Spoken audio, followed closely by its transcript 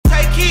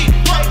kid.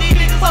 Fuck these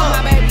niggas Fuck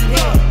my baby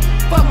dad.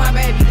 Fuck my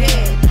baby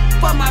dad.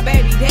 Fuck my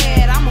baby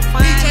dad. I'm a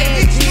fine ass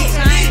bitch.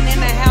 I ain't in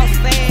the house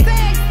fast.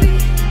 Sexy.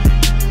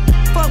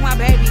 Fuck my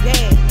baby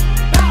dad.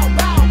 Bow,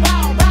 bow,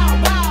 bow, bow,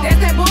 bow. That's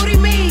that booty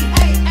meat.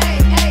 Ay, ay,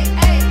 ay,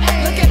 ay, ay.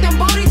 Look at them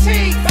booty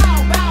cheeks.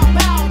 Bow, bow,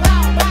 bow,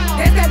 bow, bow.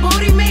 That's that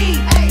booty meat.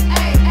 Ay,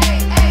 ay, ay,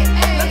 ay,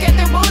 ay. Look at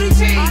them booty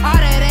cheeks. All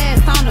that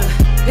ass on her.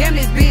 Damn,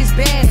 this bitch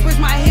bad. Switch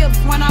my hips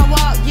when I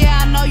walk.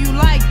 Yeah, I know you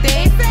like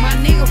that. My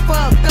nigga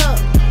fucked up.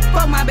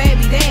 Fuck my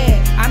baby dad.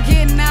 I'm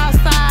getting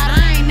outside.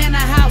 I ain't in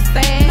the house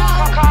fast.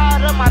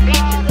 Called up my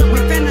bitches. We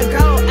finna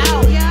go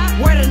out.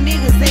 Where the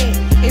niggas at?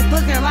 It's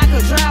looking like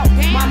a drought.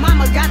 My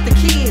mama got the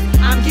kids.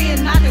 I'm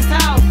getting out this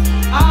house.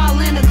 All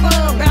in the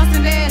club,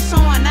 bouncing ass,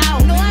 showing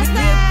out.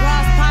 Lip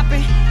gloss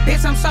popping,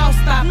 bitch, I'm show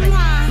stopping.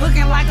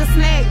 Looking like a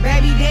snack,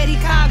 baby daddy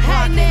cock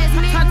blocking.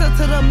 Turned up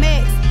to the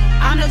max.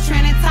 I'm the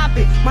trending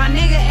topic. My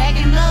nigga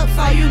acting up,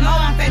 so you know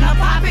I'm finna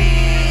pop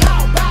it.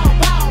 Bow, bow,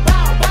 bow,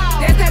 bow,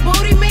 bow. That's that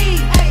booty meat.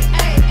 Ay,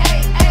 ay,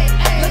 ay, ay,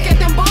 ay. Look at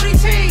them booty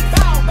cheeks.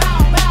 Bow, bow,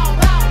 bow,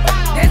 bow,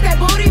 bow. That's that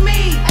booty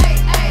meat. Ay,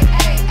 ay,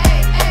 ay,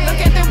 ay, ay. Look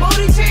at them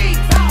booty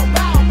cheeks. Bow,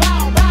 bow,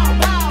 bow, bow,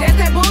 bow. That's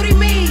that booty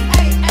meat.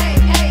 Ay, ay,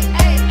 ay,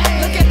 ay,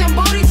 ay. Look at them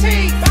booty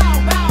cheeks. Bow,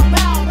 bow,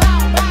 bow, bow,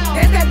 bow.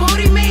 That's that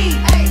booty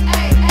meat. Ay,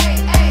 ay, ay,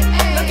 ay,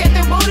 ay. Look at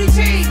them booty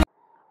cheeks.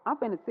 I'm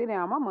finna sit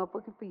down. My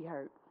motherfucking feet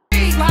hurt.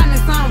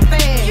 Sliding something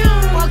fast.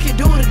 Fuck you,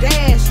 do the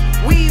dash.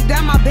 Weave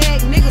down my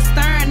back, niggas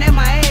staring at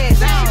my ass.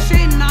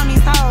 Shitting on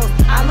these hoes,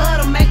 I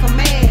love to make them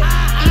mad.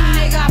 Any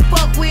nigga I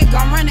fuck with,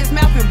 gon' run his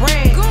mouth and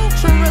brag.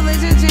 True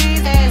religion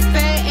jeans, ass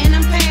fat in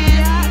them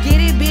pants.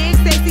 Get it big,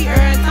 sexy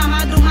every time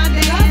I do my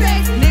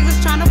dance. Niggas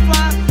tryna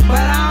flop,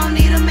 but I don't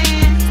need a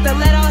man.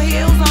 Stiletto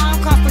heels on,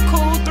 cost a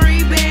cool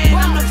 3 bands.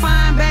 I'm the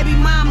fine baby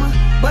mama,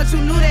 but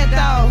you knew that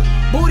though.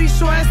 Booty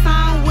shorts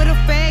on with a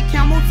fat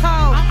camel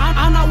toe.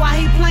 I don't know why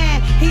he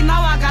playing, he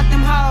know I got them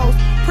hoes.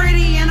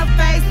 Pretty in the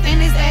face and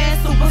his ass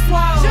super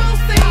swole.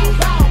 Juicy.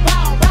 Bow,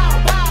 bow,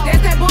 bow, bow.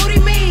 That's that booty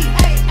meat.